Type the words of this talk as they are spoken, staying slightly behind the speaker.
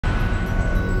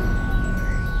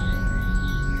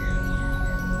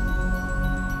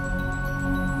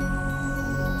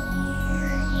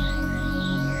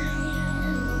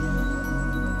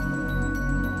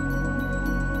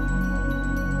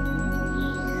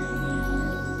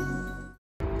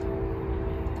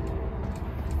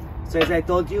So as I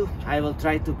told you, I will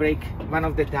try to break one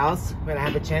of the tiles when I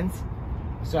have a chance.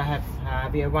 So I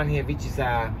have we have one here which is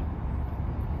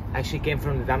actually came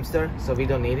from the dumpster, so we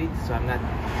don't need it, so I'm not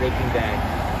breaking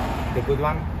the good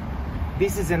one.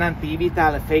 This is a non-PV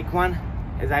tile, a fake one.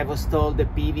 As I was told, the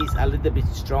PV is a little bit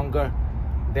stronger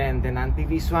than the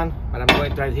non-PV's one, but I'm going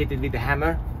to try to hit it with the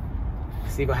hammer,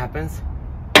 see what happens.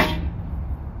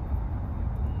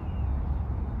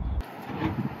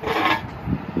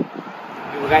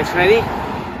 You guys ready?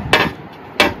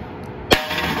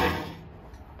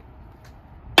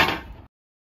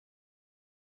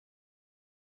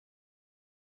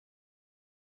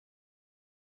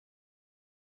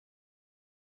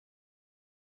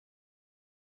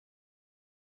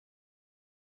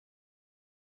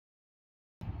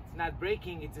 It's not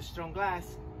breaking, it's a strong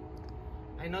glass.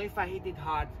 I know if I hit it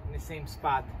hard in the same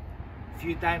spot a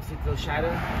few times it will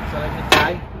shatter, so let me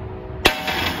try.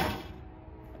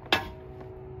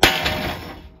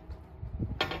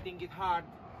 Hitting it hard,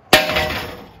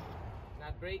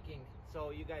 not breaking, so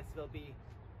you guys will be,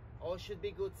 all should be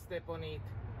good, step on it,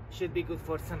 should be good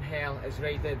for some hail as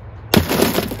rated.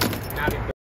 Now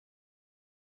it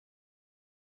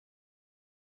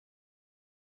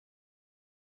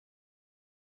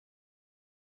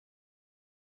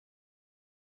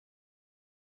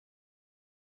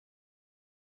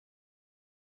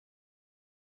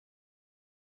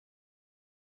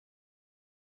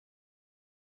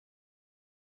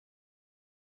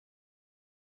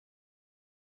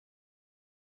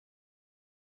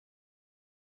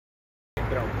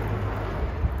broke.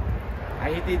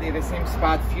 I hit it in the same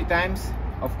spot a few times.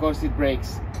 Of course it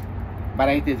breaks, but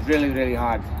I hit it really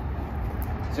hard.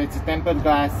 So it's a tempered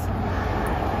glass,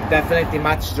 definitely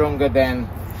much stronger than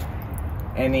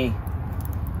any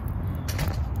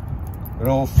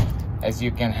roof as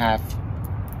you can have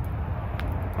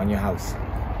on your house.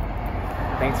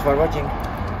 Thanks for watching.